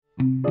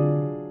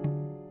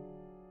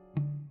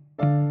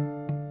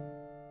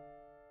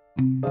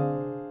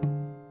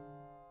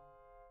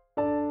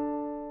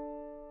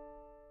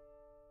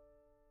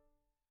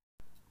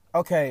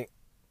Okay,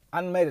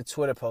 I made a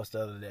Twitter post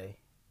the other day,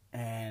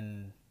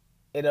 and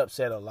it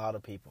upset a lot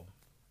of people.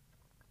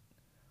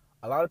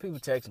 A lot of people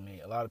text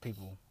me, a lot of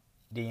people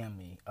DM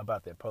me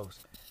about that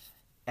post,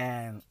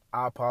 and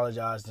I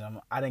apologize to them.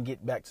 I didn't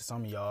get back to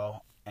some of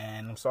y'all,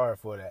 and I'm sorry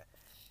for that.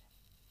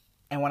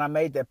 And when I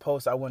made that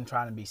post, I wasn't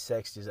trying to be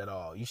sexist at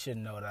all. You should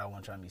know that I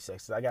wasn't trying to be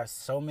sexist. I got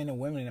so many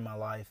women in my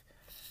life,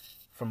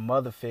 from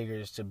mother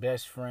figures to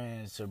best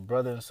friends to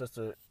brother and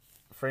sister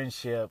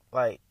friendship,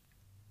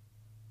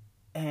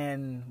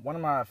 and one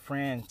of my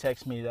friends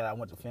texted me that I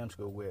went to film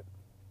school with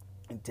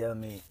and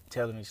telling me,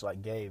 she's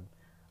like, Gabe,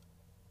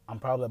 I'm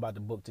probably about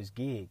to book this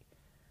gig.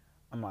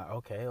 I'm like,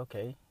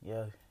 okay,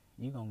 yeah,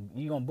 you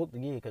gonna book the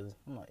gig? Cause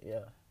I'm like,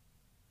 yeah,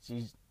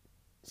 she's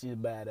a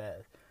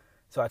badass.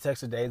 So I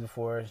texted her days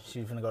before she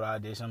was gonna go to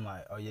audition. I'm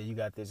like, oh yeah, you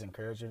got this,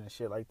 encouraging and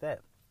shit like that.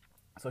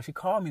 So she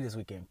called me this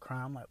weekend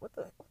crying. I'm like, what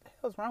the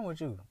hell's wrong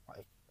with you?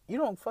 Like, you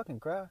don't fucking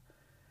cry.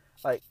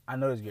 Like, I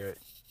know this girl.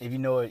 If you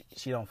know it,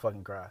 she don't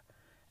fucking cry.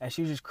 And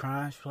she was just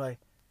crying. She was like,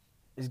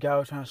 this guy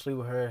was trying to sleep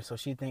with her, so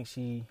she thinks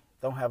she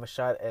don't have a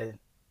shot at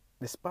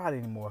the spot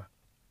anymore.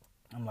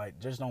 I'm like,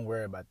 just don't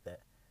worry about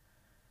that.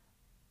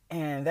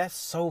 And that's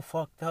so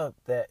fucked up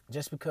that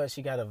just because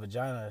she got a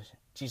vagina,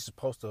 she's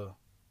supposed to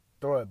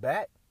throw it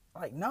back?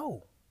 Like,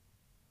 no.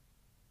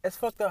 It's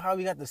fucked up how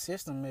we got the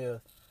system is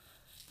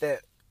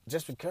that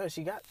just because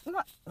she got,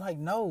 not, like,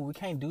 no, we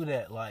can't do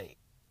that. Like,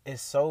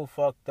 it's so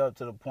fucked up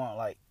to the point,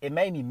 like, it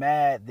made me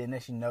mad. Then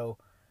next you know,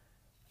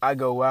 I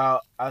go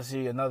out, I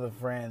see another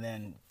friend,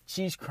 and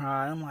she's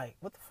crying. I'm like,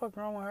 what the fuck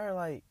wrong with her?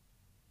 Like,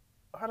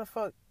 how the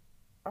fuck,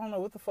 I don't know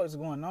what the fuck's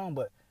going on,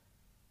 but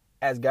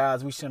as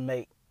guys, we shouldn't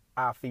make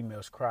our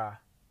females cry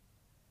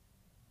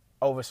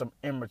over some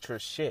immature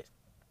shit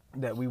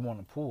that we want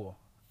to pull.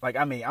 Like,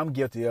 I mean, I'm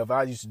guilty of it.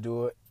 I used to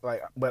do it,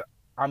 like, but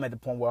I'm at the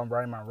point where I'm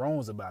writing my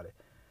wrongs about it.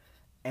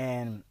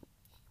 And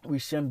we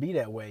shouldn't be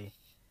that way.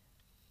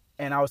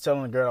 And I was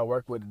telling the girl I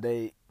work with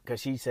today,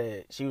 because she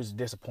said she was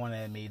disappointed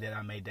at me that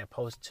I made that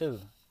post too.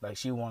 Like,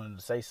 she wanted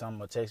to say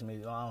something or text me.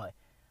 I'm like,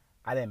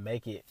 I didn't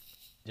make it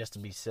just to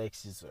be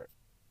sexist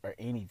or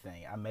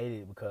anything. I made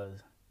it because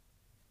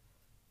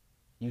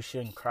you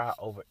shouldn't cry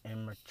over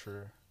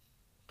immature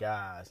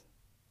guys.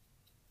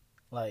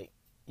 Like,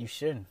 you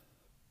shouldn't.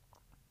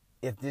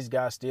 If this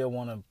guy still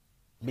want to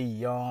be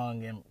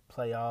young and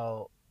play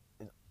all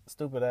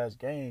stupid ass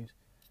games,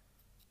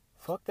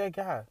 fuck that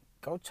guy.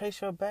 Go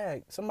chase your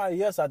bag.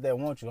 Somebody else out there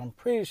wants you. I'm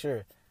pretty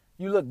sure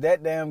you look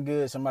that damn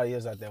good, somebody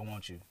else out there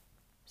wants you.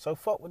 So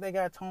fuck what that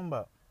guy talking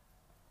about.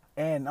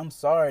 And I'm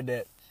sorry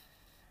that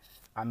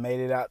I made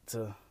it out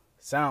to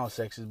sound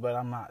sexist, but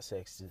I'm not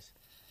sexist.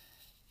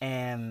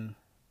 And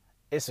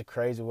it's a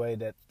crazy way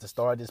to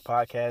start this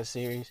podcast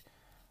series.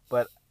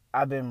 But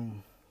I've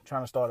been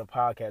trying to start a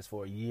podcast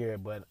for a year,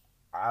 but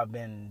I've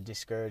been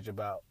discouraged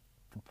about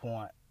the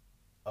point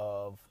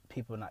of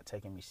people not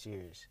taking me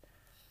serious.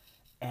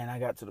 And I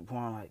got to the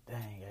point like,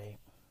 dang, Gabe,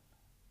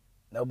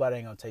 nobody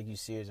ain't gonna take you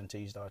serious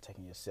until you start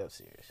taking yourself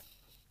serious.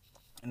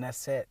 And that's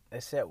set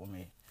with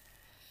me.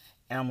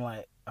 And I'm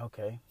like,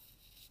 okay,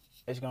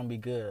 it's gonna be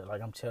good.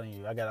 Like, I'm telling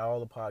you, I got all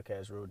the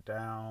podcasts wrote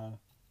down.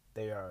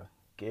 They are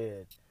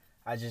good.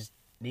 I just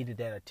needed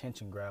that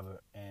attention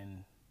grabber,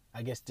 and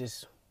I guess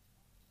this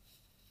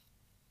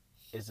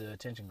is an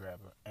attention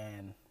grabber.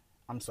 And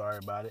I'm sorry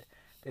about it.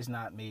 It's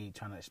not me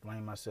trying to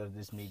explain myself.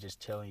 This is me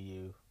just telling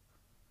you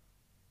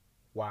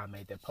why I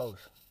made that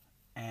post.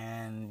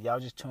 And y'all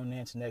just tune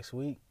in to next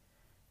week.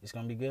 It's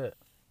gonna be good.